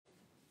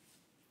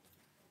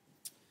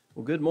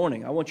Well, good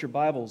morning. I want your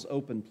Bibles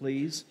open,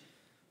 please,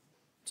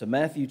 to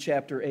Matthew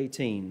chapter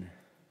 18.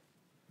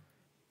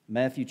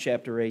 Matthew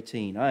chapter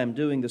 18. I am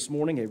doing this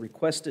morning a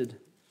requested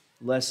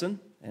lesson,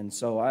 and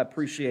so I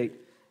appreciate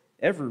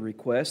every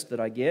request that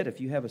I get. If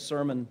you have a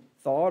sermon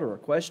thought or a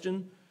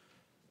question,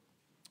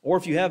 or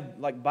if you have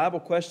like Bible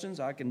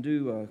questions, I can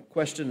do a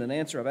question and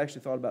answer. I've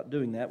actually thought about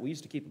doing that. We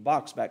used to keep a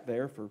box back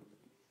there for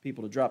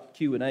people to drop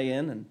Q&A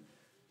in, and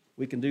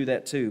we can do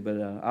that too. But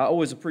I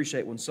always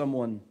appreciate when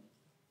someone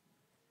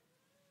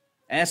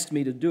asked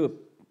me to do a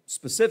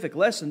specific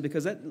lesson,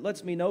 because that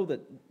lets me know that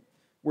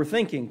we're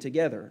thinking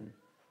together.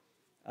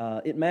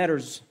 It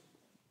matters.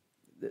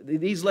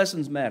 These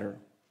lessons matter.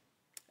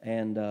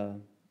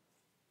 And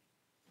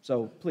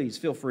so please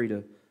feel free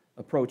to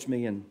approach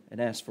me and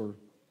ask for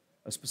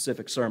a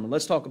specific sermon.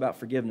 Let's talk about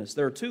forgiveness.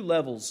 There are two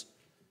levels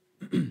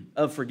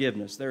of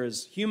forgiveness. There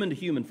is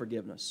human-to-human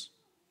forgiveness.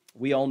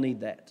 We all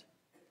need that.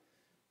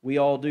 We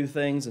all do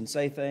things and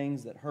say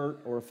things that hurt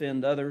or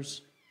offend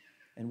others,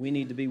 and we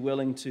need to be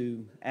willing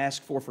to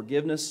ask for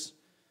forgiveness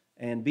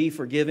and be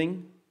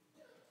forgiving.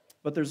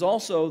 But there's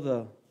also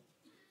the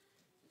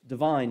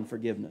divine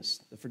forgiveness,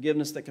 the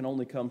forgiveness that can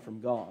only come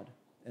from God.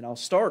 And I'll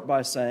start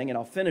by saying, and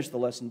I'll finish the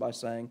lesson by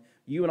saying,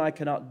 you and I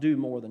cannot do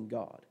more than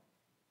God.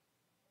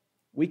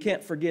 We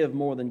can't forgive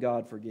more than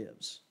God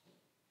forgives.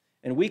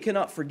 And we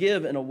cannot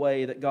forgive in a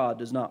way that God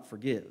does not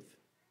forgive.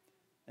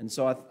 And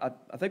so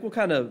I think we'll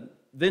kind of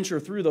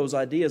venture through those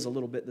ideas a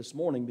little bit this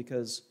morning,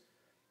 because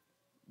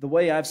the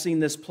way I've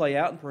seen this play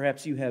out, and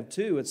perhaps you have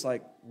too, it's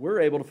like we're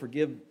able to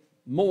forgive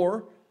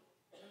more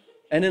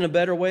and in a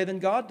better way than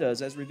God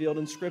does, as revealed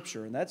in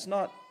Scripture. And that's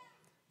not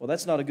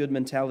a good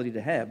mentality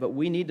to have, but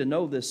we need to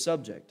know this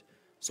subject.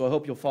 So I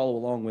hope you'll follow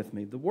along with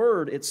me. The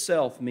word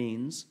itself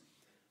means,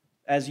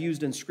 as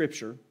used in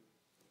Scripture,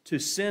 to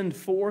send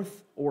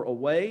forth or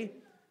away,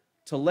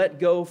 to let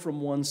go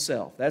from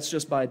oneself. That's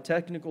just by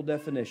technical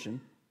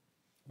definition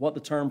what the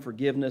term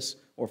forgiveness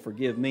or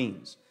forgive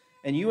means.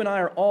 And you and I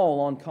are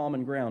all on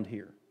common ground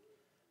here.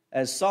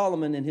 As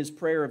Solomon in his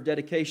prayer of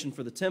dedication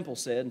for the temple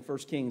said in 1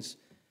 Kings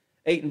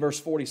 8 and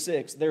verse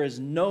 46, there is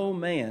no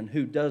man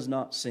who does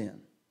not sin.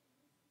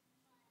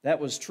 That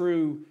was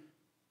true,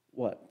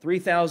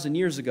 3,000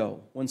 years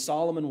ago when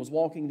Solomon was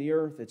walking the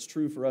earth. It's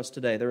true for us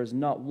today. There is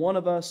not one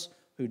of us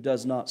who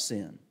does not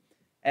sin.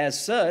 As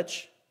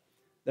such,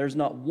 there's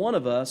not one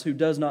of us who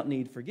does not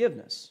need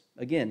forgiveness.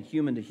 Again,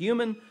 human to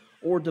human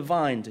or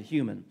divine to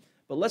human.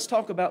 But let's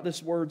talk about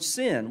this word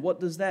sin.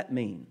 What does that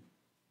mean?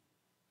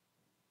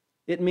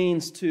 It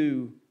means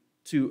to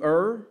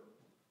err,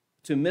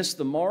 to miss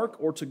the mark,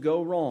 or to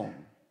go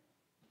wrong.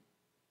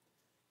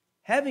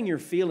 Having your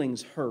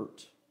feelings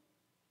hurt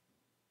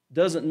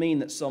doesn't mean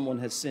that someone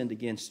has sinned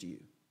against you.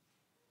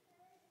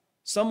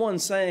 Someone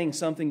saying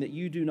something that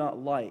you do not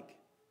like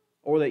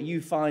or that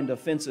you find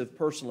offensive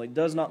personally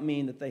does not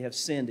mean that they have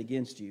sinned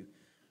against you.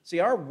 See,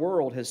 our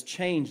world has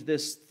changed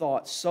this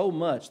thought so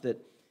much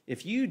that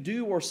if you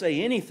do or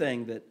say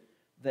anything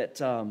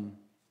that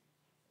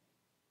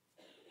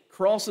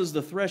crosses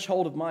the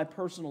threshold of my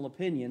personal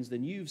opinions,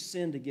 then you've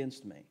sinned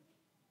against me.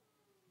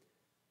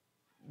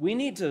 We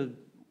need to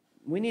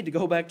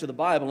go back to the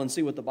Bible and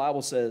see what the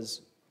Bible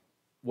says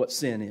what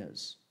sin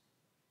is.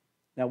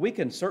 Now, we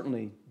can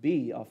certainly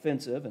be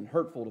offensive and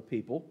hurtful to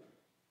people,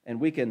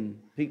 and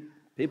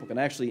people can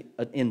actually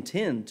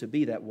intend to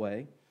be that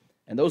way,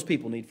 and those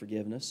people need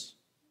forgiveness.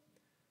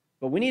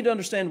 But we need to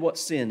understand what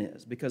sin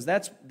is, because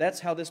that's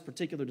how this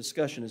particular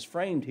discussion is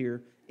framed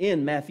here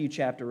in Matthew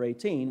chapter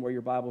 18, where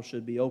your Bible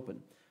should be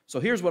open. So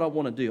here's what I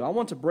want to do. I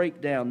want to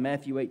break down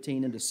Matthew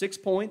 18 into 6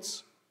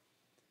 points,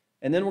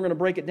 and then we're going to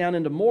break it down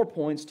into more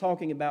points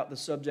talking about the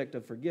subject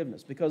of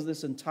forgiveness, because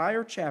this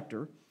entire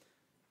chapter,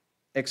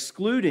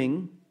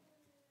 excluding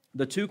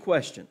the two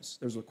questions.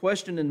 There's a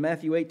question in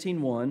Matthew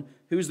 18:1,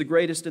 who's the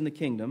greatest in the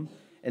kingdom?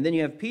 And then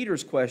you have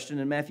Peter's question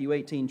in Matthew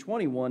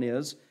 18:21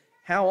 is,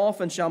 how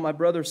often shall my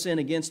brother sin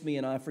against me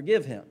and I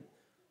forgive him?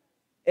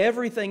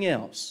 Everything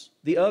else,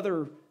 the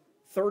other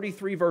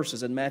 33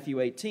 verses in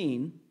Matthew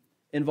 18,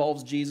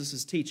 involves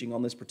Jesus' teaching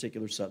on this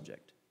particular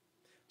subject.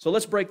 So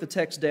let's break the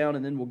text down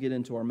and then we'll get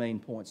into our main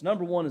points.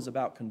 Number one is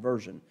about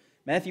conversion.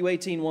 Matthew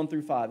 18:1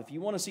 through 5. If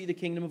you want to see the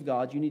kingdom of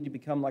God, you need to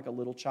become like a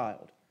little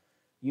child.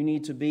 You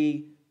need to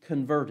be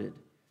converted.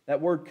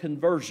 That word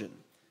conversion,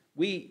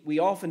 we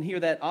often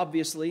hear that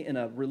obviously in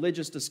a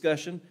religious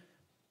discussion.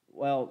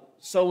 Well,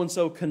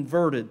 so-and-so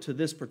converted to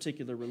this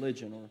particular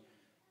religion,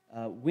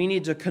 or we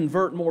need to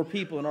convert more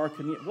people in our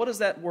community. What does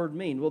that word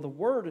mean? Well, the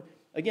word,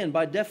 again,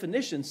 by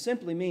definition,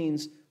 simply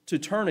means to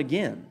turn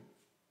again.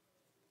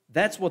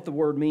 That's what the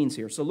word means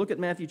here. So look at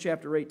Matthew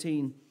chapter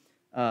 18.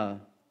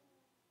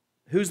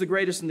 Who's the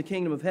greatest in the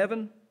kingdom of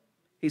heaven?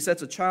 He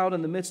sets a child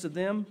in the midst of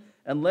them.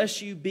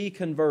 Unless you be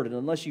converted,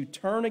 unless you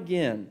turn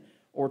again,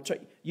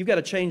 you've got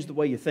to change the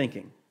way you're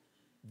thinking.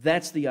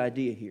 That's the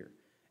idea here.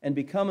 And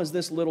become as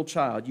this little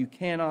child, you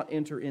cannot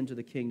enter into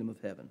the kingdom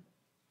of heaven.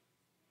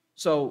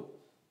 So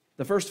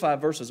the first 5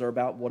 verses are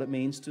about what it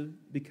means to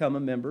become a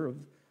member of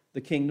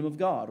the kingdom of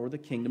God, or the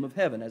kingdom of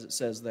heaven, as it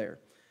says there.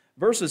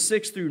 Verses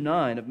 6 through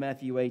 9 of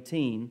Matthew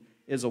 18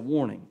 is a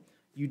warning.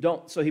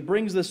 So he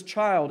brings this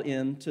child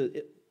in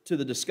to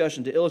the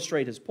discussion to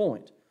illustrate his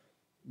point.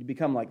 You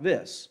become like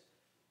this.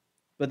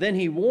 But then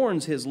he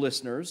warns his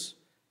listeners,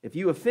 if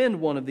you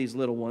offend one of these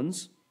little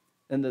ones,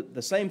 and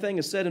the same thing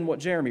is said in what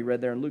Jeremy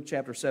read there in Luke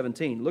chapter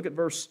 17. Look at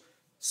verse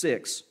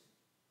 6.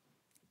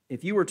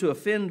 If you were to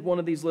offend one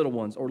of these little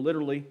ones, or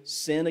literally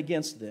sin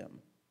against them,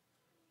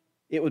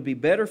 it would be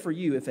better for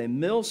you if a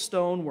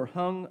millstone were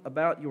hung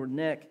about your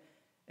neck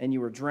and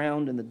you were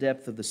drowned in the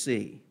depth of the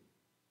sea.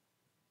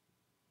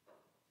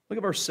 Look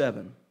at verse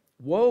 7.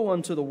 Woe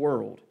unto the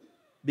world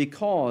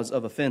because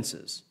of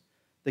offenses.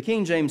 The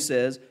King James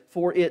says,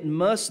 for it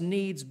must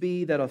needs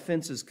be that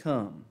offenses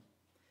come.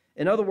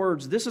 In other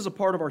words, this is a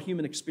part of our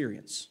human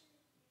experience.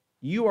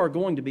 You are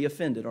going to be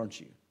offended, aren't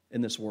you,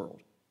 in this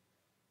world?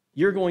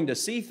 You're going to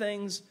see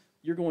things,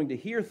 you're going to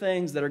hear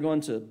things that are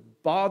going to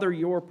bother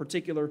your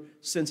particular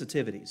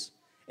sensitivities.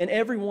 And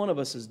every one of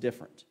us is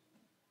different.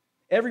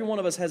 Every one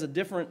of us has a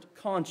different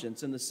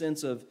conscience in the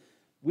sense of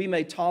we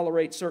may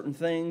tolerate certain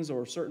things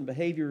or certain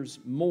behaviors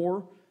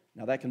more.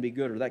 Now, that can be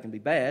good or that can be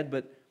bad,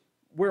 but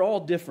we're all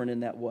different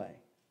in that way.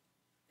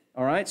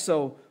 All right?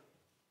 So,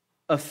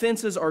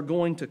 offenses are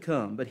going to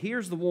come. But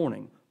here's the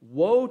warning.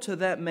 Woe to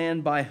that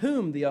man by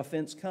whom the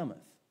offense cometh.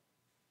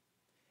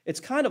 It's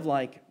kind of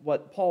like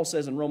what Paul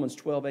says in Romans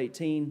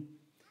 12:18.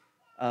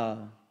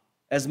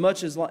 As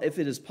much as, if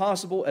it is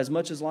possible, as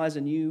much as lies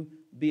in you,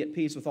 be at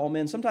peace with all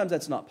men. Sometimes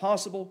that's not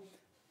possible.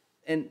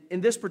 And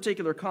in this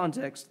particular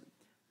context,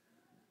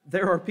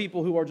 there are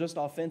people who are just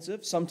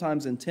offensive,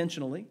 sometimes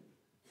intentionally.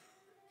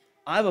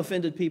 I've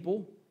offended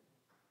people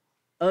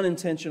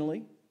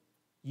unintentionally.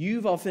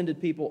 You've offended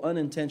people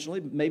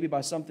unintentionally, maybe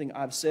by something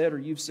I've said or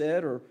you've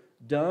said or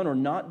done or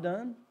not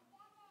done.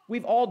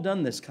 We've all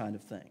done this kind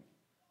of thing.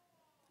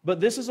 But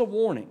this is a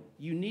warning.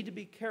 You need to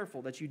be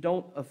careful that you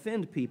don't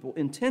offend people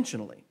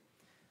intentionally.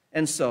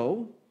 And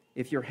so,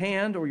 if your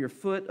hand or your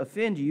foot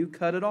offend you,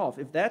 cut it off.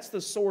 If that's the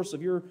source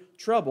of your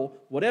trouble,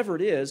 whatever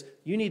it is,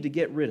 you need to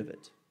get rid of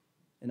it.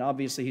 And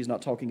obviously, he's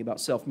not talking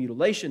about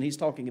self-mutilation. He's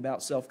talking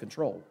about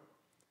self-control.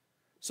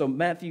 So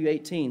Matthew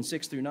 18,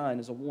 6 through 9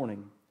 is a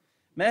warning.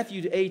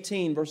 Matthew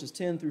 18, verses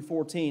 10 through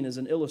 14 is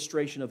an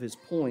illustration of his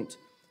point,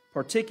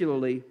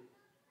 particularly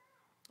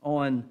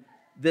on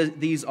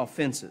these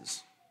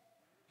offenses.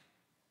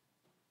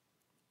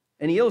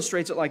 And he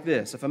illustrates it like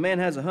this. If a man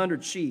has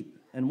 100 sheep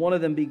and one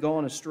of them be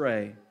gone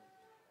astray,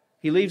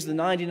 he leaves the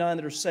 99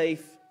 that are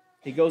safe.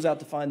 He goes out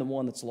to find the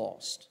one that's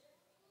lost.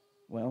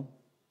 Well,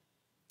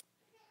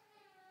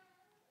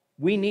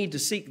 we need to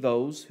seek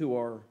those who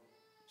are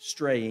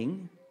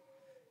straying.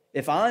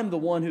 If I'm the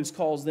one who's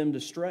caused them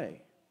to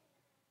stray,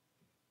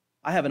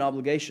 I have an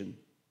obligation.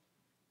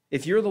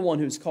 If you're the one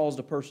who's caused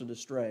a person to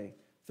stray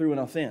through an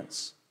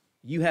offense,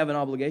 you have an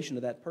obligation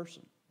to that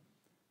person.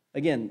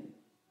 Again,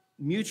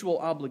 mutual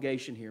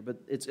obligation here, but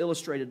it's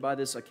illustrated by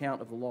this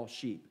account of the lost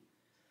sheep.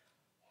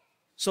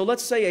 So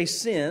let's say a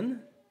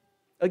sin.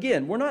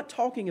 Again, we're not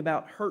talking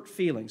about hurt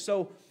feelings.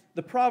 So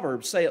the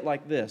Proverbs say it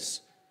like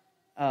this.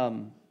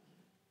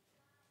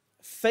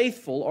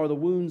 Faithful are the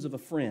wounds of a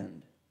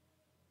friend,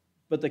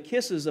 but the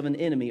kisses of an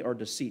enemy are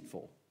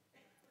deceitful.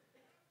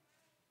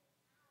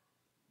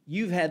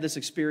 You've had this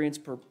experience,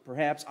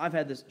 perhaps. I've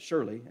had this,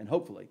 surely, and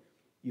hopefully,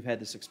 you've had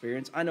this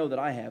experience. I know that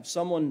I have.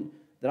 Someone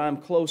that I'm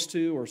close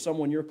to or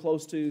someone you're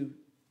close to,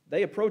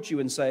 they approach you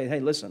and say, hey,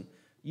 listen,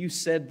 you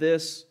said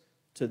this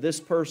to this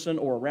person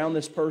or around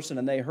this person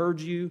and they heard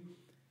you,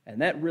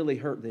 and that really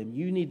hurt them.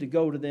 You need to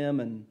go to them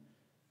and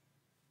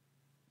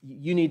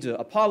you need to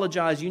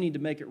apologize. You need to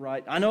make it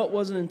right. I know it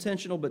wasn't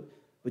intentional, but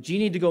you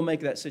need to go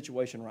make that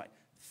situation right.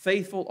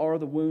 Faithful are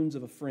the wounds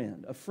of a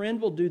friend. A friend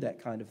will do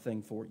that kind of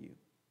thing for you.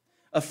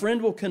 A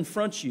friend will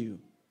confront you.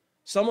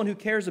 Someone who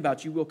cares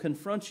about you will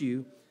confront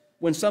you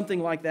when something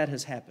like that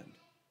has happened.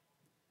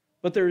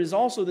 But there is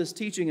also this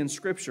teaching in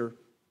Scripture,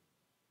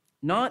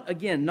 not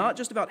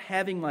just about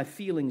having my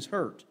feelings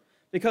hurt.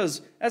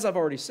 Because, as I've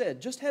already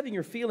said, just having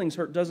your feelings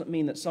hurt doesn't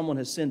mean that someone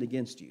has sinned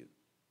against you.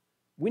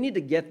 We need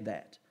to get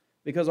that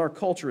because our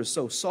culture is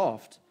so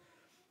soft.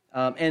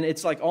 And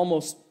it's like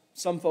almost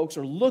some folks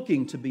are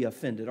looking to be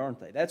offended, aren't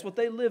they? That's what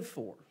they live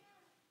for.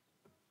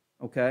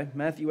 Okay,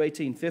 Matthew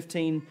 18,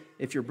 15,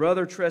 if your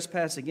brother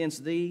trespass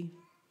against thee,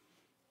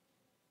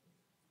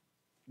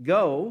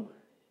 go.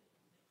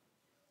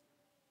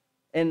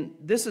 And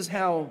this is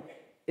how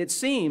it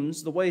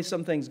seems, the way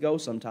some things go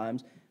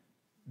sometimes,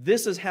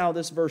 this is how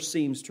this verse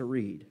seems to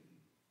read.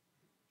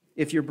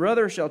 If your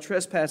brother shall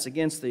trespass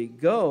against thee,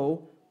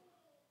 go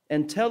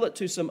and tell it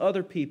to some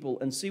other people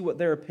and see what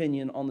their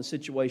opinion on the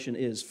situation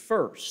is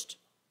first.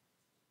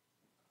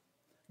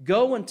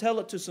 Go and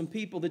tell it to some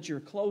people that you're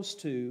close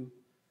to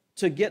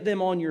get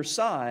them on your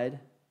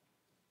side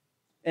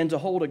and to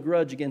hold a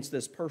grudge against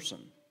this person.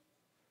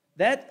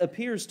 That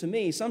appears to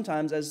me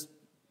sometimes as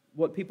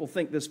what people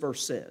think this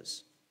verse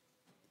says.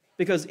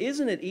 Because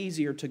isn't it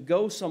easier to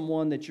go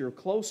someone that you're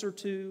closer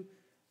to,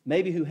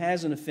 maybe who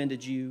hasn't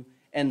offended you,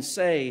 and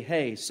say,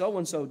 hey,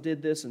 so-and-so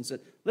did this and said,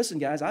 listen,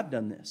 guys, I've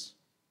done this.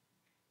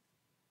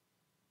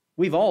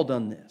 We've all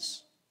done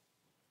this.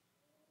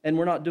 And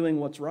we're not doing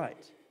what's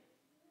right.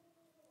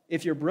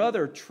 If your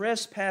brother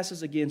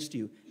trespasses against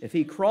you, if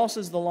he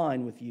crosses the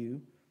line with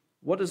you,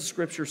 what does the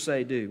Scripture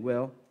say do?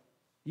 Well,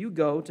 you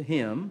go to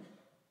him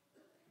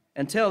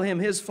and tell him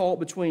his fault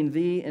between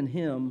thee and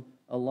him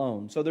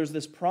alone. So there's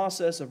this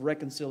process of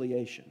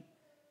reconciliation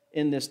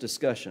in this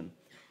discussion.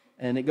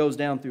 And it goes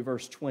down through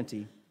verse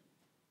 20.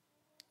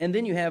 And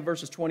then you have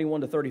verses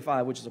 21 to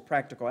 35, which is a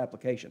practical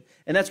application.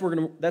 And that's where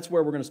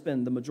we're going to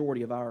spend the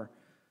majority of our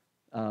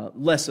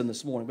lesson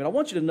this morning. But I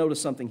want you to notice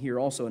something here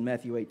also in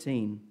Matthew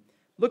 18.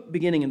 Look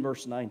beginning in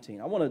verse 19.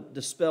 I want to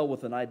dispel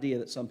with an idea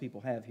that some people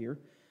have here.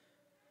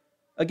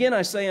 Again,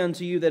 I say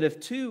unto you that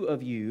if two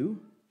of you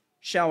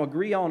shall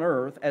agree on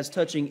earth as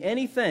touching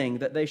anything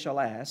that they shall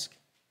ask,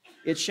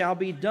 it shall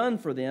be done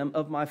for them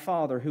of my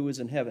Father who is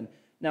in heaven.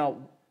 Now,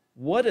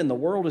 what in the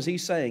world is he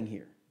saying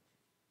here?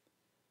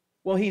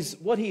 Well,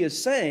 what he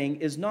is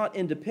saying is not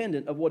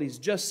independent of what he's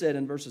just said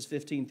in verses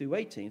 15 through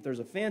 18. If there's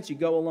a offense, you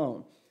go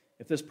alone.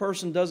 If this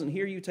person doesn't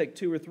hear you, take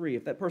two or three.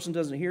 If that person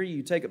doesn't hear you,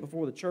 you take it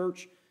before the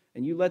church,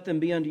 and you let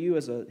them be unto you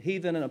as a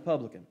heathen and a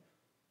publican.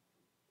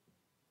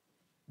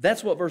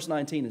 That's what verse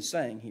 19 is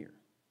saying here.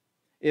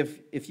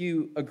 If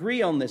you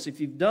agree on this,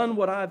 if you've done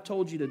what I've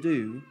told you to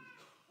do,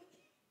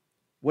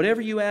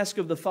 whatever you ask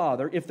of the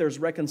Father, if there's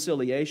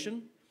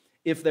reconciliation,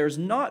 if there's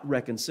not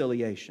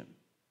reconciliation,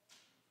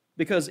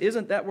 because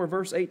isn't that where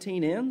verse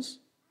 18 ends?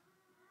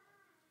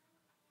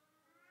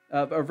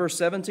 Or verse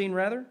 17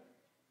 rather?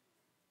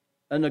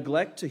 A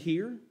neglect to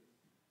hear.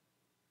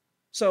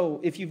 So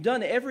if you've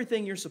done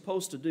everything you're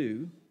supposed to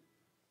do,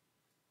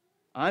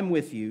 I'm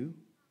with you,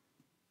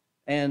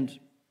 and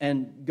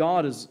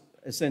God is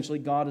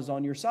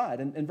on your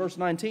side. And verse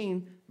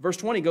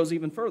 20 goes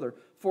even further.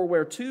 For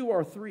where two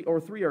or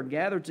three are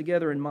gathered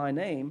together in my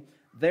name,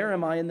 there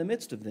am I in the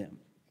midst of them.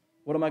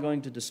 What am I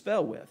going to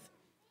dispel with?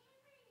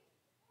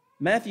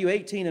 Matthew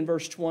 18 and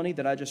verse 20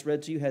 that I just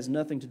read to you has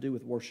nothing to do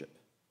with worship.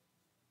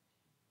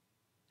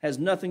 Has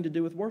nothing to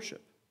do with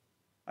worship.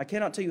 I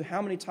cannot tell you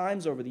how many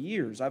times over the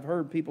years I've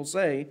heard people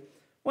say,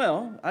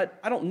 well, I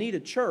don't need a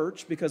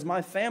church because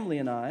my family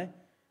and I,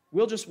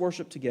 we'll just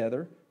worship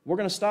together. We're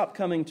going to stop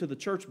coming to the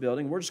church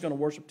building. We're just going to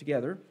worship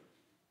together.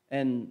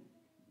 And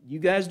you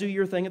guys do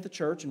your thing at the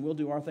church and we'll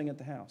do our thing at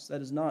the house.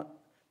 That is not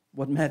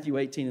what Matthew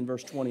 18 and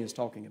verse 20 is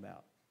talking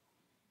about.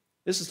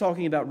 This is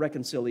talking about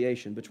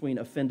reconciliation between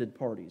offended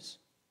parties.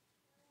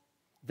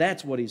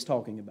 That's what he's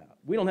talking about.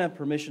 We don't have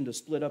permission to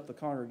split up the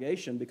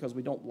congregation because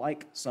we don't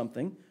like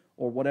something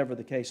or whatever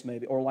the case may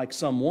be, or like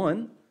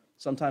someone.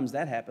 Sometimes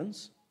that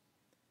happens.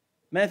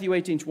 Matthew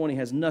 18:20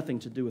 has nothing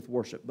to do with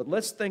worship. But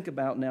let's think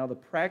about now the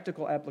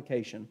practical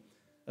application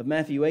of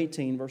Matthew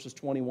 18, verses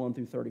 21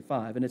 through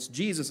 35. And it's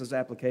Jesus'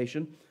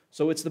 application,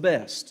 so it's the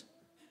best.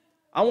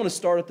 I want to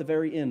start at the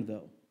very end,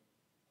 though.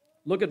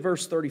 Look at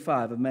verse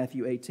 35 of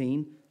Matthew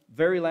 18,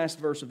 very last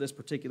verse of this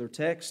particular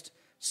text.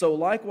 So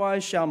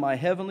likewise shall my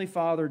heavenly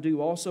Father do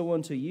also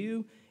unto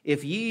you,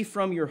 if ye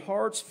from your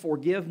hearts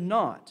forgive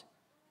not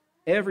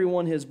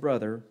everyone his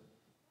brother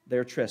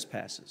their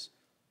trespasses.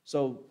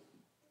 So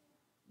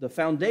the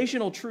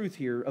foundational truth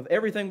here of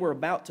everything we're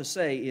about to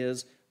say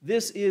is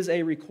this is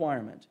a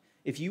requirement.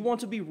 If you want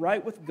to be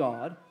right with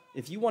God,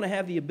 if you want to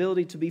have the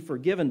ability to be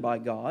forgiven by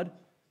God,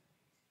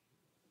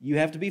 you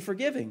have to be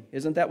forgiving.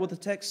 Isn't that what the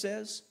text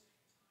says?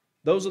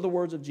 Those are the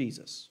words of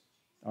Jesus.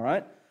 All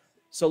right?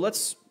 So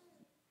let's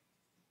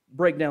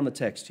break down the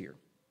text here.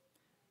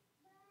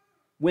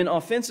 When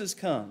offenses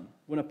come,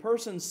 when a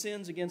person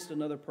sins against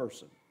another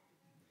person,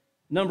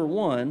 number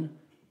one,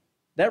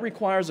 that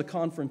requires a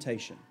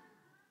confrontation.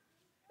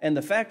 And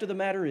the fact of the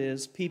matter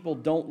is, people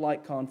don't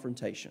like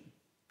confrontation,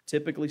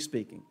 typically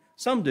speaking.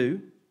 Some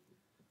do.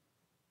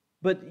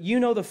 But you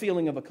know the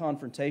feeling of a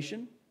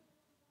confrontation.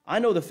 I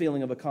know the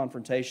feeling of a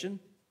confrontation.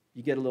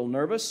 You get a little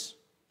nervous.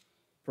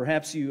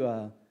 Perhaps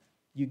you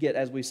get,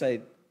 as we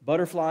say,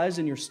 butterflies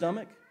in your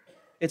stomach.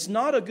 It's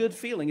not a good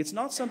feeling. It's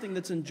not something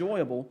that's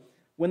enjoyable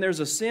when there's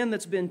a sin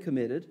that's been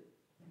committed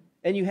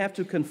and you have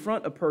to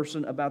confront a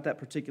person about that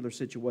particular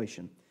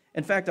situation.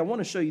 In fact, I want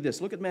to show you this.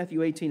 Look at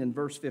Matthew 18 and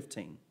verse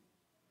 15.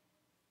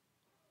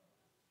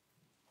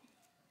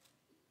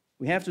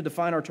 We have to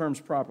define our terms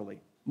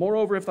properly.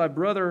 Moreover, if thy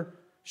brother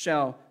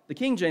shall, the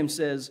King James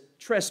says,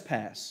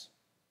 trespass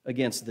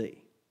against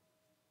thee.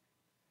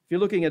 If you're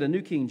looking at a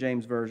New King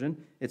James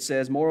Version, it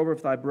says, moreover,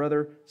 if thy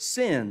brother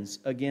sins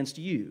against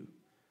you.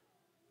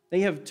 They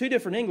have two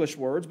different English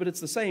words, but it's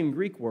the same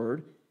Greek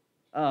word,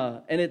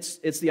 and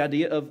it's the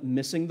idea of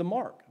missing the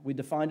mark. We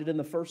defined it in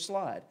the first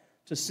slide.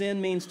 To sin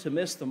means to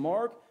miss the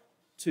mark,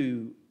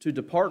 to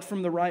depart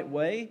from the right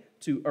way,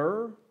 to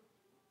err.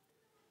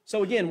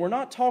 So again, we're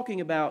not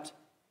talking about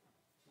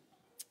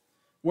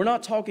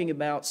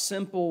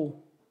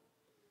simple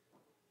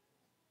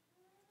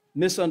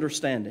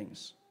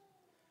misunderstandings.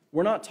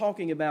 We're not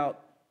talking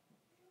about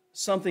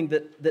something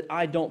that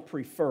I don't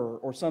prefer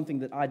or something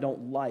that I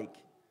don't like.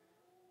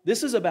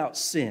 This is about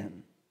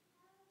sin.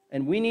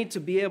 And we need to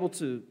be able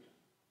to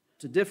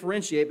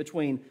differentiate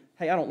between,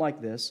 hey, I don't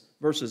like this,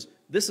 versus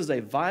this is a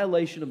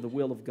violation of the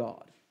will of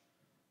God.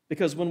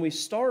 Because when we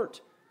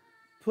start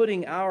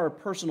putting our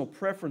personal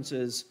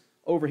preferences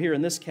over here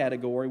in this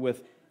category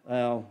with,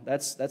 well,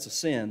 that's a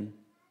sin,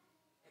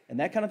 and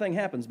that kind of thing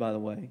happens, by the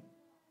way,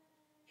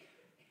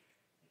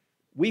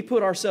 we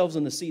put ourselves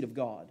in the seat of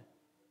God.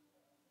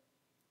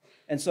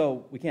 And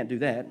so we can't do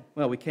that.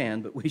 Well, we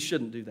can, but we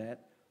shouldn't do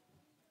that.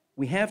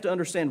 We have to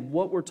understand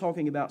what we're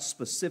talking about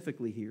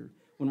specifically here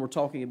when we're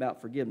talking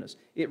about forgiveness.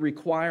 It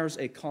requires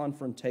a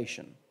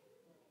confrontation.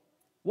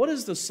 What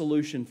is the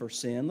solution for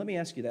sin? Let me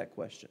ask you that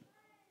question.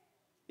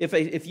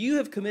 If you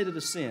have committed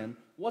a sin,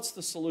 what's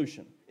the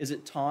solution? Is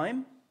it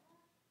time?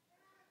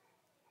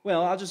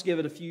 Well, I'll just give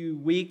it a few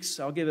weeks,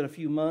 I'll give it a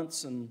few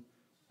months, and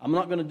I'm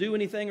not going to do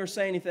anything or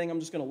say anything, I'm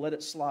just going to let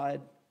it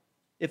slide.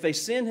 If a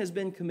sin has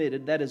been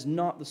committed, that is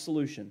not the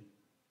solution.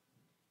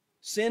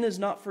 Sin is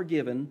not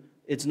forgiven,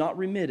 it's not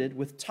remitted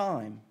with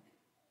time.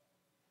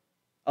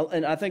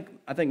 And I think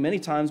many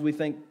times we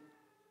think,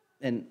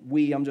 and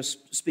I'm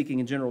just speaking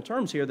in general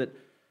terms here, that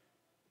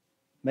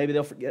maybe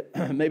they'll forget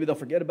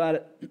about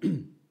it,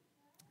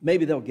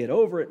 maybe they'll get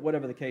over it,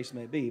 whatever the case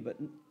may be. But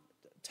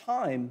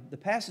time, the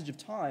passage of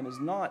time, is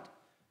not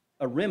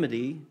a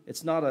remedy,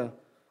 it's not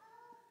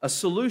a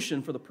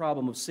solution for the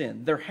problem of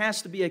sin. There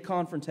has to be a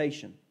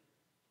confrontation,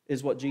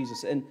 is what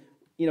Jesus said.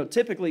 And,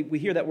 typically we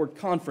hear that word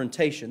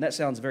confrontation. That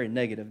sounds very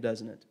negative,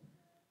 doesn't it?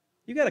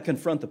 You've got to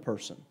confront the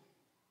person.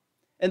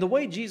 And the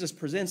way Jesus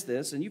presents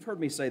this, and you've heard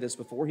me say this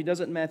before, he does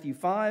it in Matthew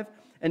 5,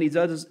 and he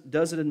does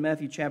it in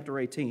Matthew chapter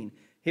 18.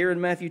 Here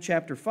in Matthew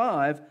chapter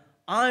 5,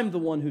 I'm the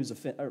one who's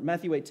offended. Or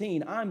Matthew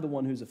 18, I'm the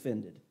one who's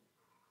offended.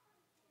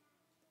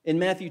 In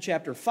Matthew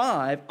chapter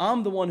 5,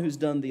 I'm the one who's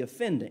done the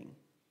offending.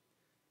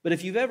 But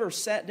if you've ever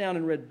sat down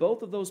and read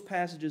both of those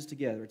passages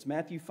together, it's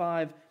Matthew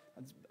 5,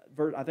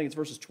 I think it's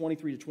verses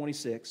 23 to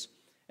 26,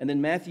 and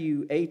then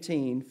Matthew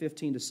 18,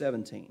 15 to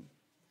 17.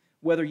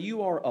 Whether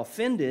you are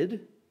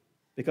offended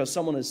because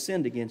someone has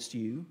sinned against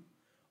you,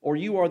 or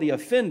you are the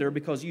offender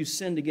because you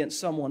sinned against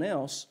someone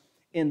else,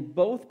 in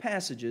both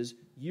passages,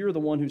 you're the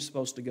one who's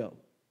supposed to go.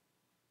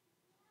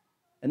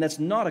 And that's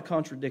not a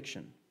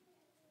contradiction.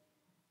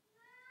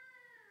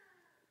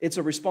 It's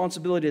a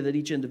responsibility that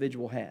each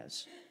individual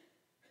has.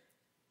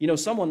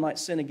 Someone might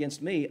sin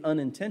against me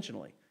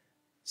unintentionally.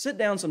 Sit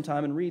down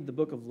sometime and read the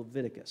book of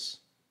Leviticus.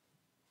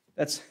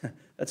 That's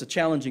a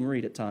challenging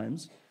read at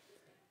times.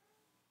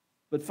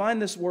 But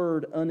find this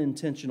word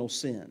unintentional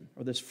sin,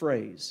 or this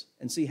phrase,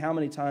 and see how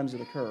many times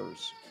it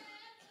occurs.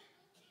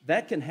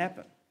 That can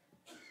happen.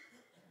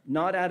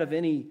 Not out of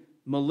any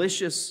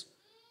malicious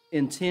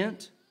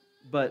intent,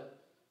 but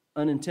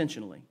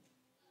unintentionally.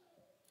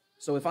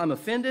 So if I'm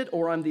offended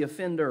or I'm the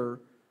offender,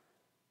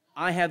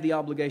 I have the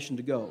obligation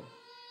to go.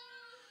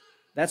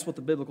 That's what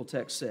the biblical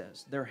text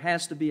says. There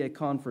has to be a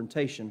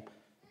confrontation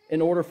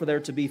in order for there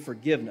to be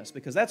forgiveness,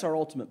 because that's our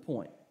ultimate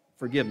point,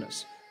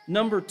 forgiveness.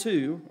 Number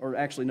 2, or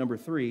actually number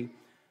 3,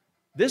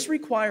 this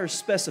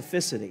requires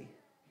specificity.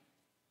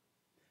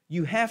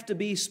 You have to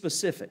be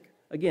specific.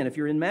 Again, if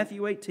you're in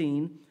Matthew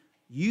 18,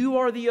 you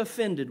are the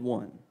offended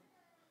one.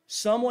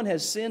 Someone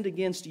has sinned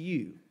against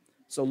you.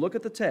 So look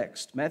at the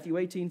text, Matthew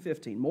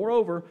 18:15.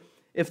 Moreover,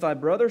 if thy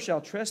brother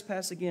shall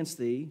trespass against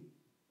thee,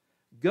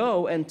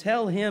 go and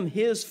tell him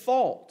his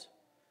fault.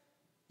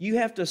 You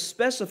have to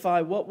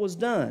specify what was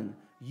done.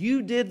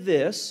 You did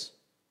this,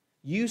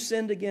 you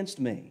sinned against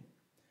me.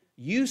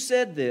 You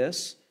said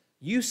this,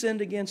 you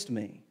sinned against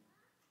me.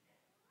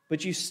 But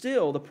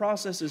the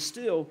process is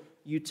still,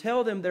 you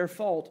tell them their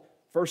fault.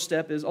 First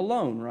step is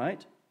alone,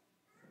 right?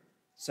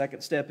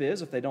 Second step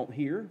is, if they don't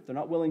hear, if they're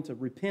not willing to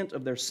repent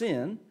of their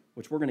sin,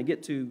 which we're going to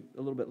get to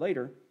a little bit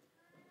later,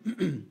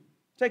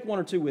 take one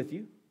or two with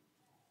you.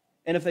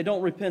 And if they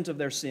don't repent of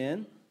their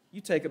sin,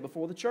 you take it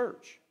before the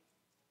church.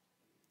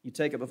 You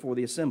take it before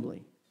the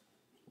assembly.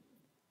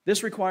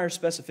 This requires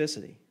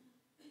specificity.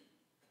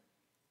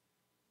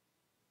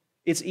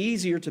 It's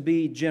easier to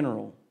be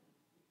general.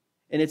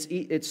 And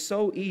it's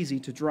so easy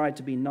to try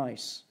to be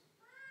nice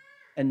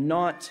and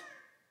not,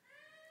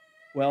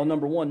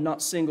 number one,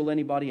 not single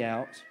anybody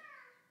out.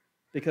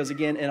 Because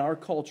again, in our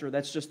culture,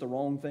 that's just the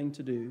wrong thing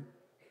to do.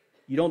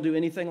 You don't do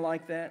anything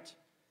like that.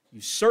 You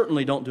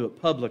certainly don't do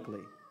it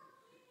publicly.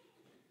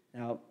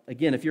 Now,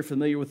 again, if you're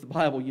familiar with the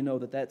Bible, you know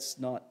that that's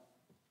not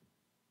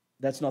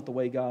the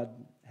way God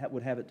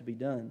would have it to be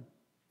done.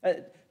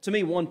 To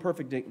me, one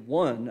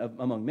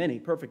among many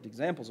perfect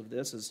examples of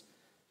this is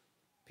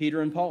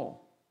Peter and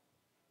Paul.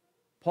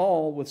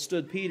 Paul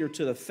withstood Peter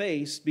to the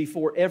face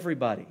before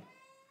everybody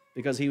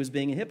because he was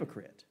being a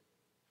hypocrite.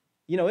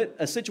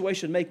 A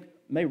situation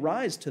may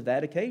rise to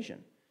that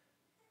occasion.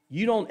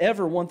 You don't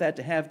ever want that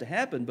to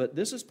happen, but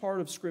this is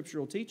part of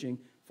scriptural teaching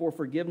for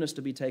forgiveness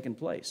to be taken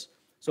place.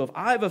 So if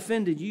I've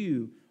offended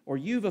you or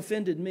you've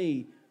offended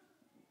me,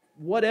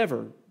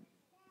 whatever,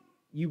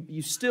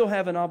 you still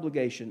have an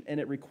obligation, and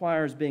it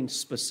requires being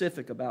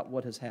specific about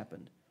what has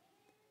happened.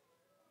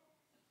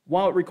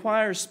 While it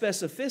requires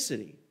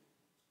specificity,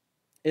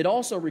 it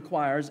also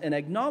requires an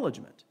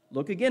acknowledgement.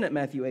 Look again at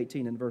Matthew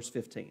 18 and verse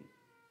 15.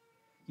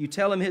 You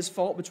tell him his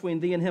fault between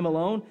thee and him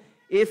alone,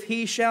 if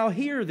he shall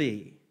hear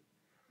thee.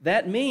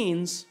 That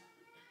means,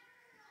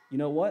 you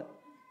know what?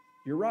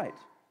 You're right.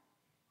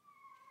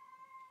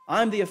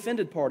 I'm the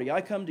offended party.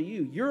 I come to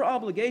you. Your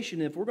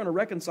obligation, if we're going to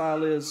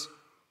reconcile, is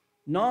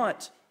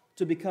not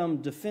to become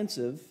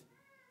defensive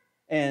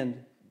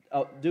and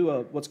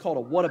do what's called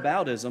a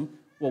whataboutism.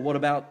 Well, what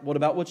about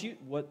what you?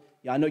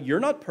 Yeah, I know you're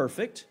not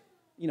perfect.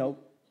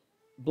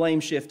 Blame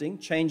shifting,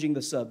 changing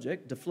the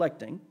subject,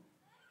 deflecting.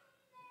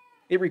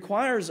 It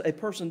requires a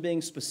person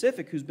being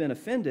specific who's been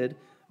offended,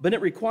 but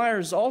it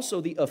requires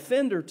also the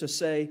offender to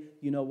say,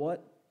 you know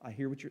what? I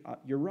hear what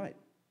you're right.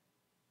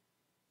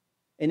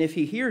 And if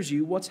he hears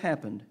you, what's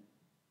happened?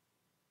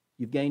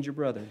 You've gained your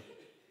brother.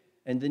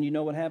 And then you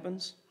know what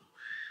happens?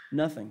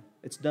 Nothing.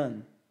 It's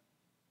done.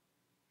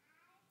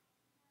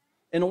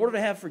 In order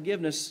to have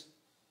forgiveness,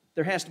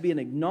 there has to be an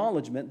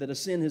acknowledgement that a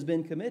sin has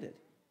been committed.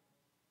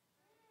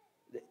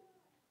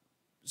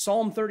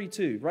 Psalm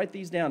 32. Write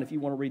these down if you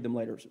want to read them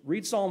later.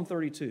 Read Psalm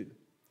 32.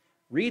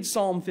 Read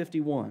Psalm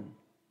 51.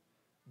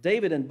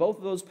 David, in both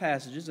of those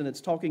passages, and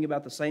it's talking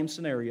about the same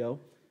scenario,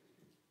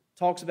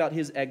 talks about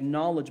his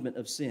acknowledgement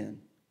of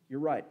sin. You're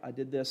right, I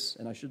did this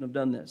and I shouldn't have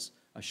done this.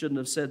 I shouldn't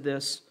have said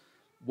this.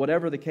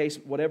 Whatever the case,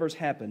 whatever's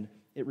happened,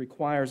 it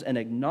requires an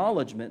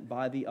acknowledgement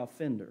by the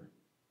offender.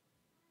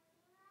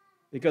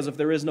 Because if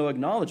there is no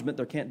acknowledgement,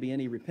 there can't be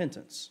any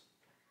repentance.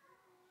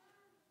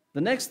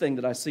 The next thing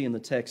that I see in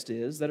the text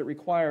is that it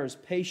requires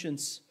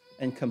patience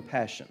and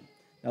compassion.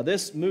 Now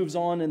this moves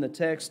on in the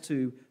text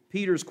to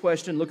Peter's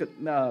question. Look at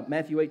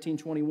Matthew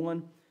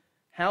 18:21.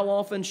 How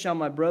often shall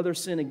my brother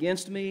sin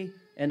against me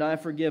and I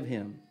forgive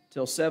him?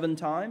 Till 7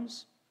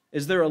 times?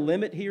 Is there a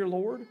limit here,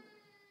 Lord?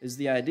 Is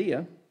the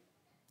idea.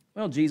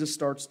 Well, Jesus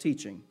starts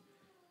teaching.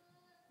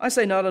 I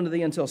say not unto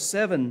thee until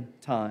 7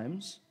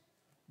 times,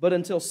 but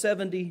until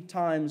 70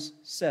 times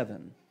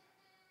 7.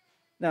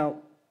 Now,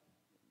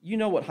 you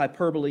know what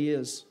hyperbole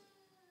is.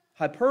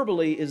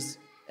 Hyperbole is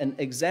an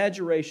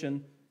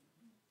exaggeration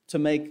to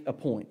make a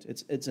point.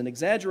 It's an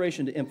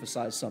exaggeration to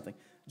emphasize something.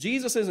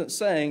 Jesus isn't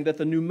saying that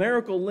the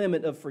numerical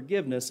limit of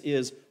forgiveness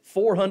is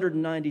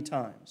 490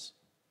 times.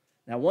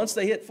 Now, once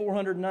they hit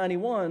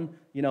 491,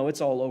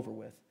 it's all over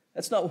with.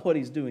 That's not what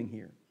he's doing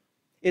here.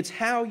 It's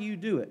how you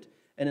do it.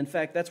 And in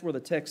fact, that's where the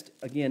text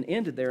again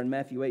ended there in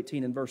Matthew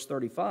 18 and verse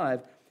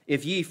 35.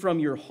 If ye from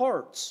your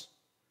hearts,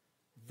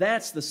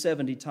 that's the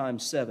 70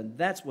 times 7.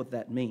 That's what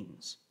that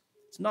means.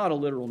 It's not a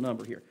literal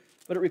number here.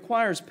 But it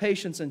requires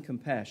patience and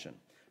compassion.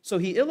 So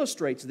he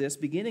illustrates this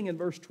beginning in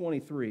verse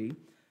 23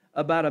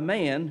 about a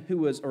man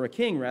or a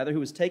king rather, who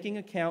was taking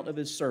account of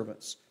his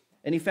servants.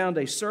 And he found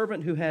a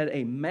servant who had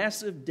a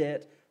massive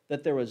debt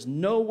that there was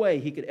no way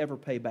he could ever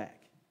pay back.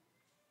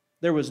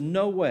 There was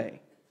no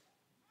way.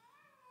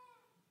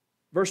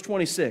 Verse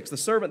 26, the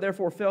servant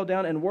therefore fell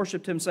down and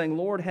worshipped him, saying,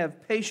 Lord,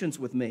 have patience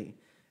with me,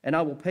 and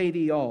I will pay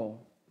thee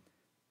all.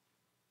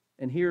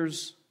 And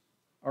here's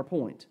our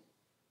point.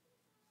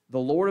 The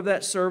Lord of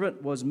that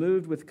servant was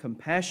moved with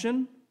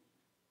compassion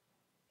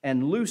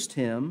and loosed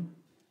him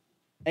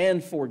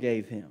and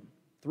forgave him.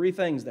 3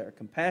 things there.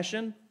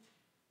 Compassion,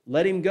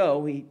 let him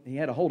go. He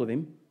had a hold of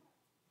him,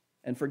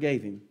 and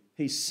forgave him.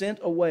 He sent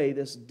away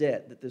this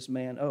debt that this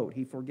man owed.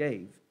 He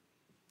forgave.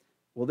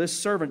 Well, this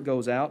servant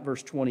goes out,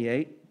 verse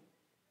 28.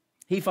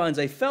 He finds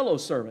a fellow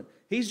servant.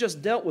 He's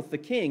just dealt with the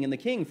king, and the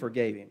king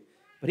forgave him.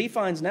 But he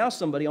finds now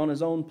somebody on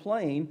his own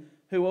plane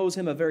who owes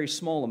him a very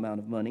small amount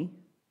of money,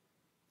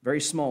 very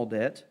small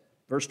debt.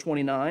 Verse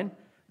 29,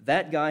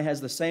 that guy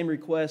has the same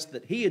request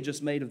that he had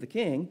just made of the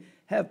king.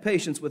 Have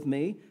patience with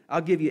me.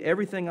 I'll give you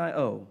everything I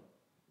owe.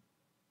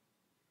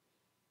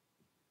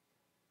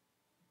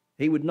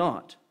 He would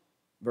not,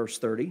 verse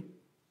 30,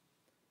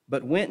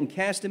 but went and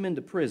cast him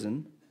into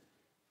prison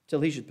till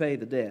he should pay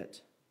the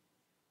debt.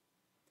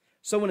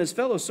 So when his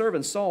fellow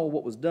servants saw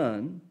what was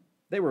done,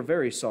 they were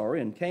very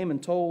sorry, and came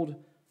and told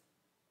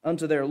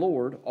unto their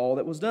Lord all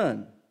that was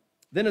done.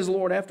 Then his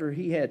Lord, after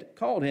he had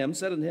called him,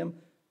 said unto him,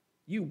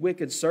 You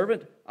wicked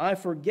servant, I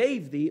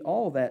forgave thee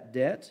all that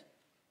debt,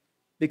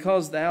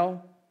 because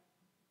thou,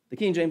 the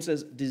King James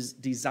says,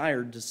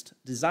 desiredst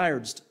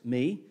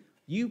me.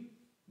 You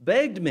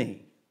begged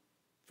me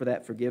for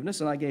that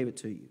forgiveness, and I gave it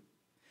to you.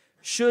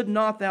 Should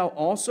not thou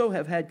also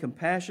have had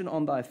compassion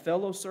on thy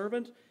fellow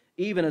servant,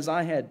 even as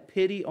I had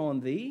pity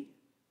on thee?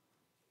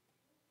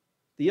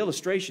 The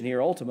illustration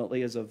here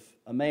ultimately is of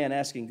a man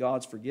asking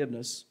God's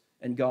forgiveness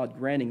and God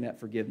granting that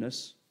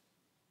forgiveness.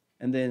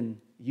 And then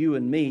you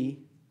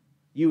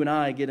and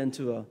I get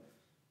into a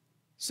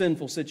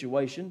sinful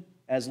situation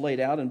as laid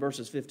out in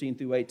verses 15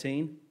 through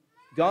 18.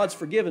 God's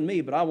forgiven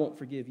me, but I won't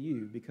forgive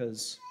you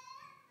because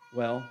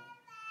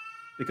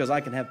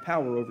I can have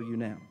power over you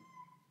now.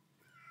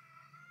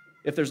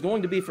 If there's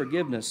going to be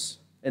forgiveness,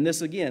 and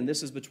this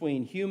is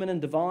between human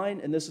and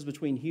divine, and this is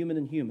between human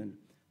and human,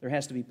 there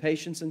has to be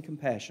patience and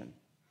compassion.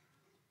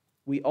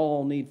 We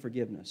all need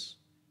forgiveness.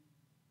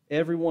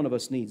 Every one of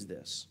us needs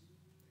this.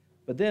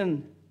 But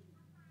then,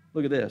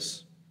 look at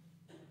this.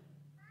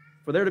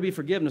 For there to be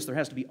forgiveness, there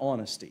has to be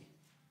honesty.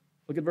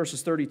 Look at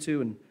verses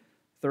 32 and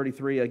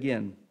 33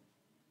 again.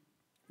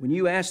 When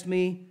you asked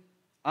me,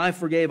 I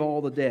forgave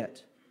all the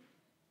debt.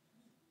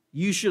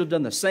 You should have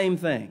done the same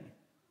thing.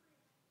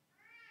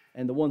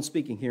 And the one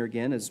speaking here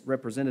again is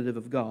representative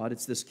of God.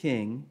 It's this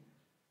king.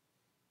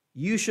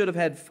 You should have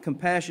had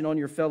compassion on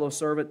your fellow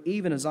servant,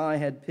 even as I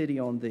had pity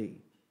on thee.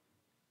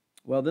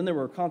 Well, then there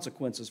were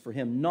consequences for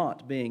him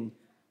not being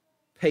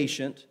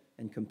patient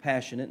and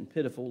compassionate and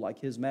pitiful like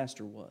his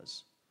master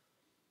was.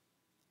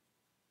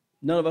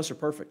 None of us are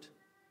perfect.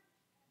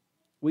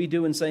 We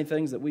do and say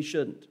things that we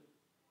shouldn't.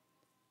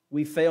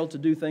 We fail to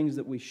do things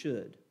that we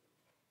should.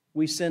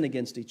 We sin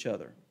against each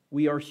other.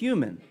 We are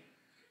human.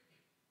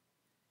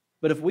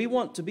 But if we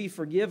want to be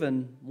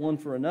forgiven one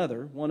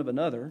of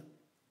another,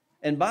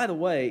 and by the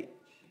way,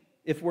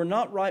 if we're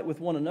not right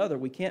with one another,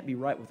 we can't be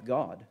right with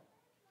God.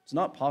 It's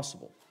not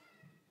possible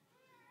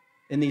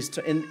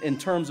in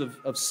terms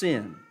of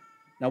sin.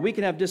 Now, we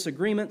can have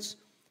disagreements.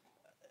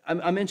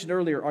 I mentioned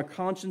earlier, our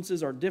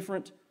consciences are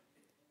different.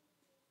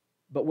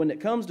 But when it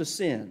comes to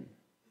sin,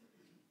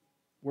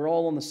 we're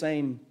all on the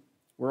same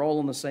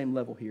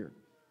level here.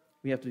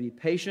 We have to be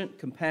patient,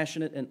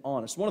 compassionate, and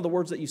honest. One of the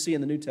words that you see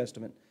in the New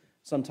Testament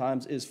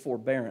sometimes is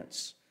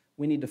forbearance.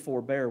 We need to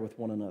forbear with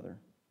one another.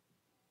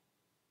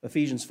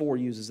 Ephesians 4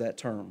 uses that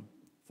term.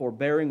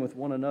 Forbearing with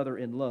one another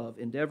in love,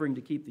 endeavoring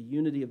to keep the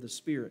unity of the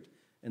Spirit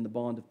in the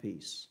bond of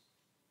peace.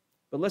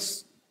 But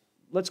let's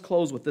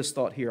close with this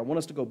thought here. I want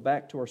us to go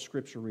back to our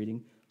scripture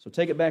reading. So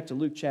take it back to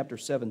Luke chapter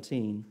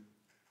 17.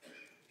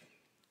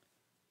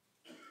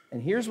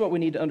 And here's what we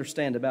need to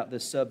understand about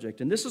this subject.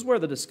 And this is where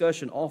the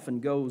discussion often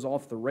goes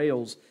off the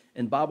rails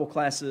in Bible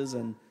classes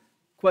and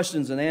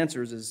questions and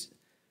answers is,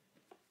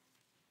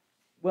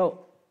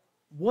 well,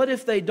 what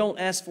if they don't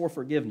ask for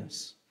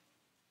forgiveness?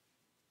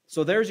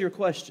 So there's your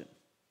question.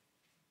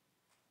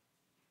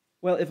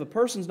 Well, if a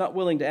person's not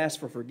willing to ask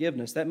for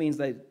forgiveness, that means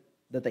that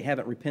they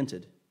haven't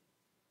repented.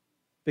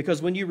 Because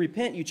when you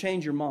repent, you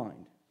change your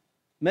mind.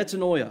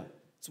 Metanoia,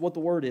 it's what the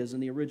word is in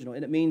the original,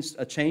 and it means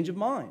a change of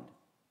mind.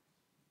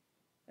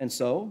 And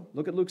so,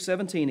 look at Luke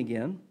 17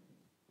 again.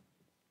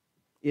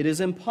 It is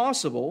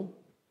impossible,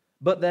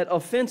 but that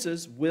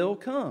offenses will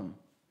come.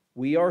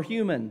 We are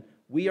human.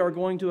 We are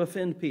going to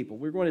offend people.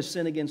 We're going to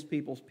sin against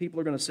people. People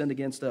are going to sin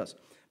against us.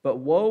 But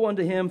woe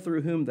unto him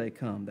through whom they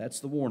come. That's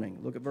the warning.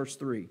 Look at verse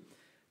 3.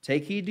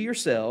 Take heed to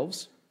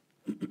yourselves.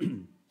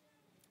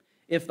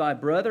 If thy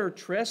brother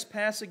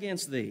trespass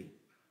against thee,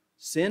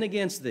 sin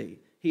against thee,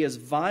 he has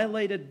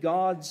violated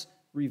God's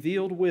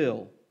revealed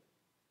will.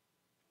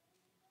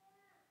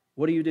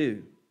 What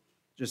do?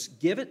 Just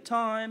give it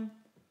time,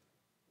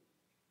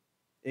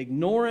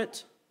 ignore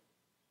it,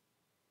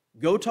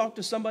 go talk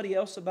to somebody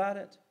else about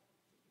it.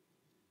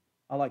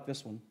 I like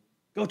this one.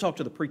 Go talk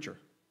to the preacher.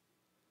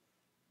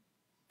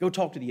 Go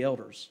talk to the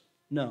elders.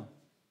 No.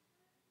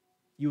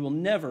 You will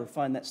never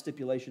find that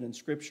stipulation in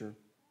Scripture.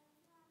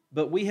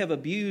 But we have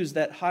abused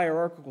that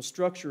hierarchical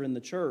structure in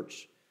the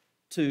church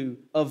to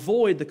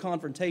avoid the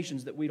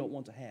confrontations that we don't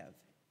want to have.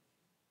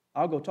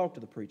 I'll go talk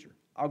to the preacher.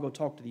 I'll go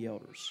talk to the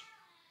elders.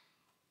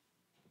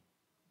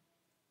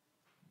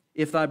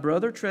 If thy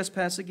brother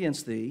trespass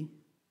against thee,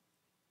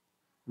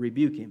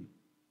 rebuke him.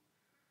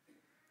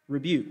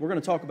 Rebuke. We're going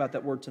to talk about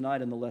that word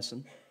tonight in the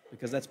lesson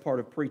because that's part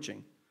of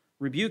preaching.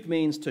 Rebuke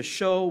means to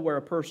show where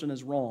a person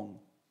is wrong.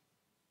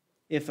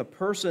 If a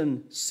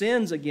person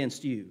sins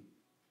against you,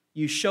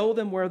 you show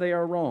them where they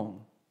are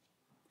wrong.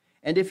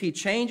 And if he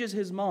changes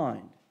his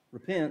mind,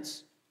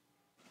 repents,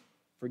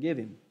 forgive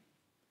him.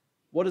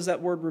 What does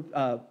that word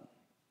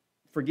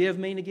forgive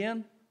mean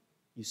again?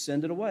 You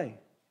send it away.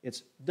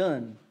 It's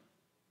done.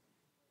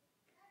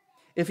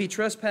 If he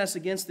trespass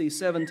against thee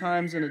 7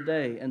 times in a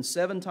day, and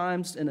 7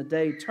 times in a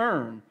day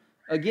turn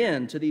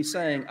again to thee,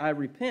 saying, I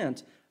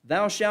repent,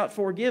 thou shalt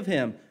forgive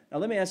him. Now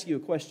let me ask you a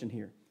question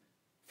here.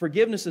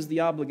 Forgiveness is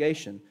the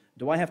obligation.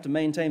 Do I have to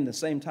maintain the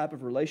same type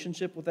of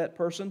relationship with that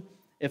person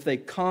if they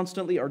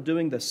constantly are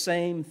doing the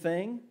same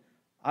thing?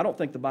 I don't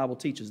think the Bible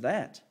teaches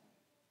that.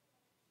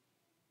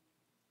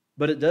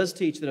 But it does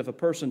teach that if a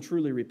person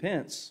truly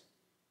repents,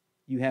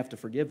 you have to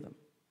forgive them.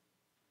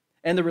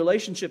 And the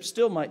relationship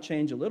still might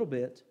change a little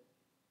bit,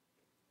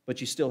 but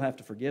you still have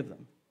to forgive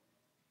them.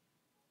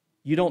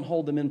 You don't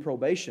hold them in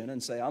probation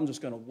and say, I'm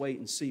just going to wait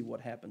and see what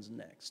happens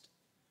next.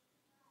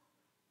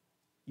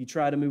 You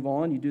try to move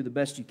on. You do the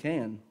best you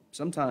can.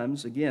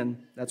 Sometimes,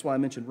 again, that's why I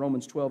mentioned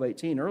Romans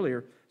 12:18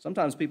 earlier.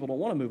 Sometimes people don't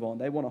want to move on.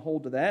 They want to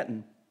hold to that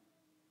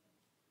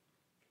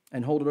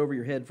and hold it over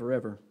your head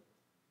forever.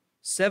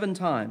 7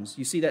 times.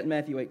 You see that in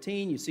Matthew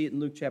 18. You see it in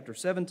Luke chapter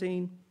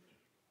 17.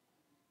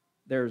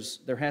 There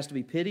has to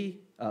be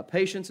pity,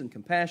 patience, and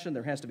compassion.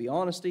 There has to be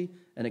honesty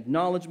and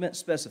acknowledgement,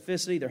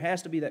 specificity. There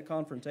has to be that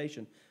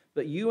confrontation.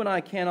 But you and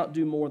I cannot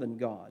do more than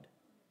God.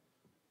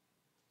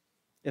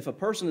 If a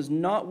person is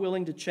not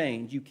willing to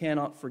change, you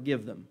cannot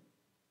forgive them.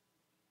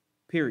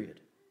 Period.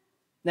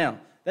 Now,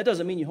 that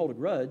doesn't mean you hold a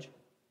grudge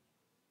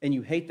and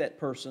you hate that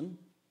person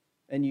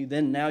and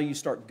now you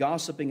start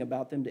gossiping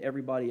about them to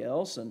everybody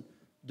else and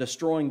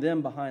destroying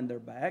them behind their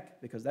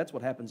back, because that's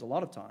what happens a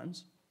lot of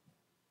times.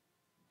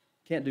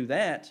 Can't do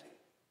that.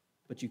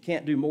 but you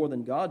can't do more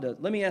than God does.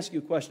 Let me ask you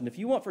a question. If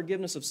you want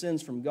forgiveness of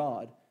sins from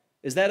God,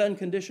 is that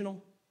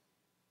unconditional?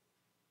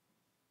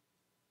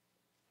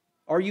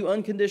 Are you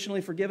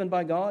unconditionally forgiven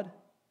by God? Do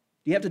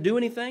you have to do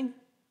anything?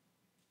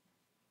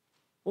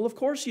 Well, of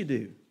course you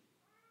do.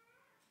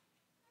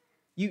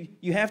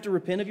 You have to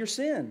repent of your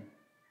sin.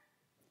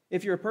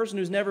 If you're a person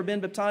who's never been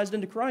baptized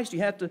into Christ,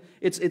 you have to,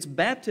 it's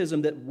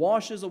baptism that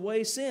washes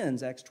away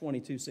sins, Acts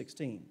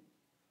 22:16.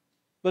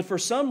 But for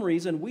some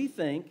reason, we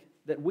think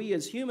that we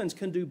as humans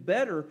can do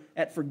better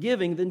at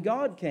forgiving than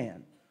God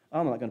can.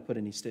 I'm not going to put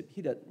any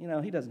he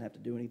doesn't have to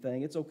do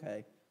anything. It's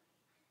okay.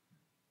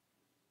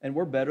 And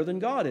we're better than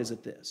God is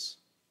at this.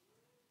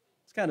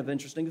 It's kind of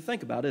interesting to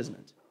think about, isn't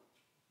it?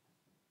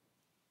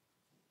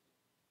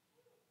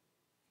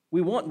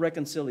 We want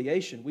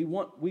reconciliation.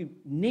 We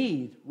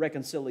need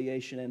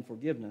reconciliation and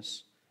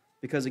forgiveness.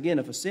 Because again,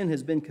 if a sin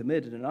has been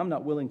committed and I'm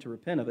not willing to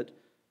repent of it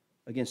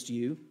against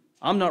you,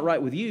 I'm not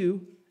right with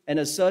you, and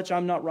as such,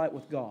 I'm not right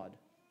with God.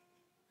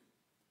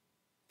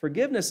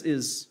 Forgiveness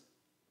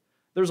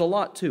there's a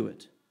lot to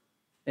it.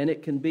 And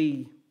it can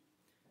be,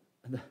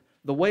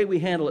 the way we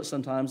handle it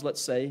sometimes,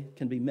 let's say,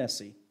 can be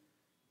messy.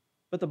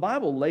 But the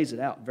Bible lays it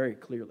out very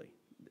clearly.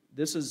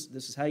 This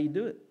is how you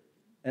do it.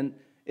 And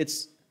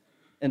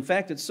in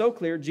fact, it's so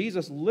clear,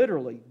 Jesus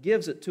literally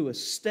gives it to us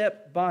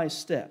step by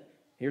step.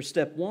 Here's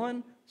step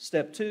 1,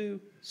 step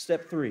 2,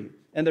 step 3.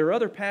 And there are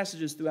other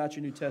passages throughout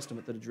your New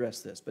Testament that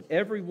address this. But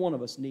every one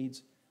of us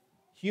needs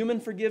human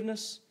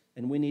forgiveness,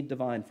 and we need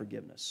divine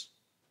forgiveness.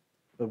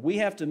 But we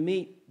have to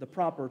meet the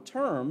proper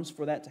terms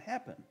for that to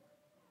happen.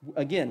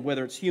 Again,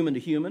 whether it's human to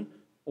human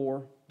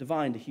or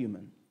divine to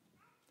human.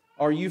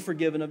 Are you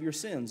forgiven of your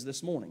sins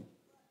this morning?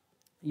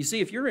 You see,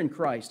 if you're in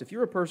Christ, if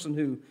you're a person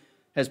who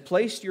has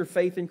placed your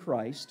faith in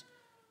Christ,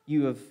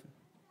 you have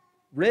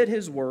read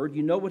His Word,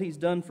 you know what He's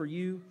done for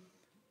you,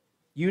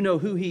 you know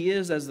who He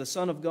is as the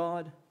Son of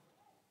God,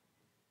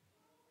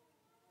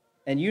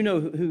 and you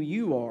know who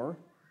you are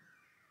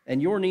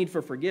and your need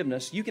for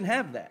forgiveness, you can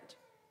have that.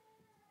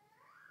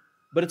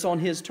 But it's on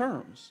His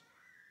terms.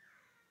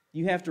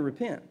 You have to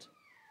repent.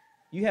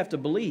 You have to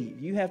believe.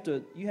 You have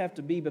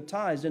to be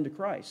baptized into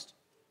Christ.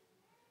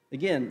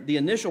 Again, the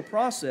initial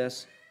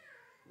process,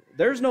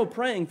 there's no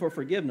praying for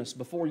forgiveness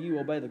before you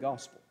obey the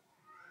gospel.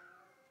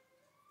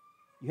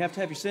 You have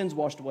to have your sins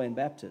washed away in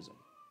baptism.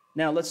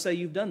 Now, let's say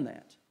you've done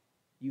that.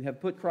 You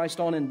have put Christ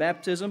on in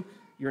baptism.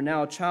 You're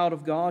now a child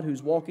of God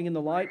who's walking in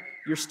the light.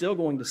 You're still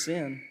going to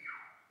sin.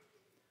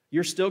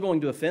 You're still going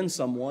to offend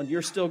someone.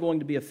 You're still going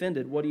to be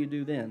offended. What do you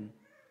do then?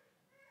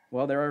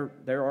 Well, there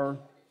are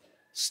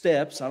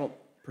steps. I don't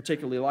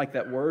particularly like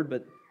that word,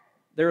 but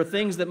there are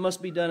things that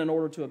must be done in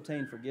order to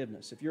obtain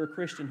forgiveness. If you're a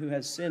Christian who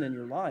has sin in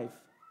your life,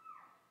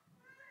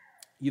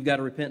 you've got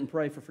to repent and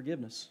pray for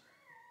forgiveness.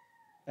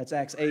 That's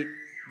Acts 8,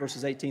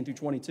 verses 18 through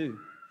 22.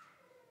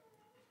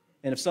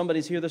 And if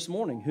somebody's here this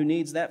morning who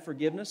needs that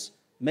forgiveness,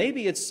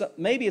 maybe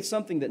it's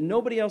something that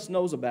nobody else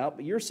knows about,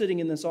 but you're sitting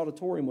in this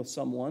auditorium with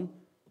someone,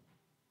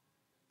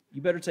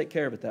 you better take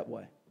care of it that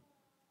way,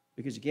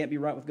 because you can't be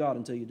right with God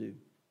until you do.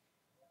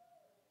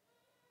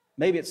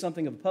 Maybe it's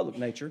something of a public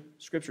nature.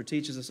 Scripture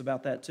teaches us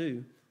about that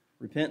too.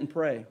 Repent and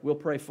pray. We'll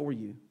pray for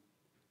you.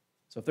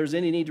 So if there's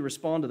any need to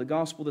respond to the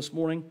gospel this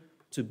morning,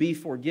 to be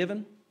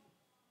forgiven,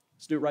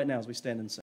 let's do it right now as we stand and sing.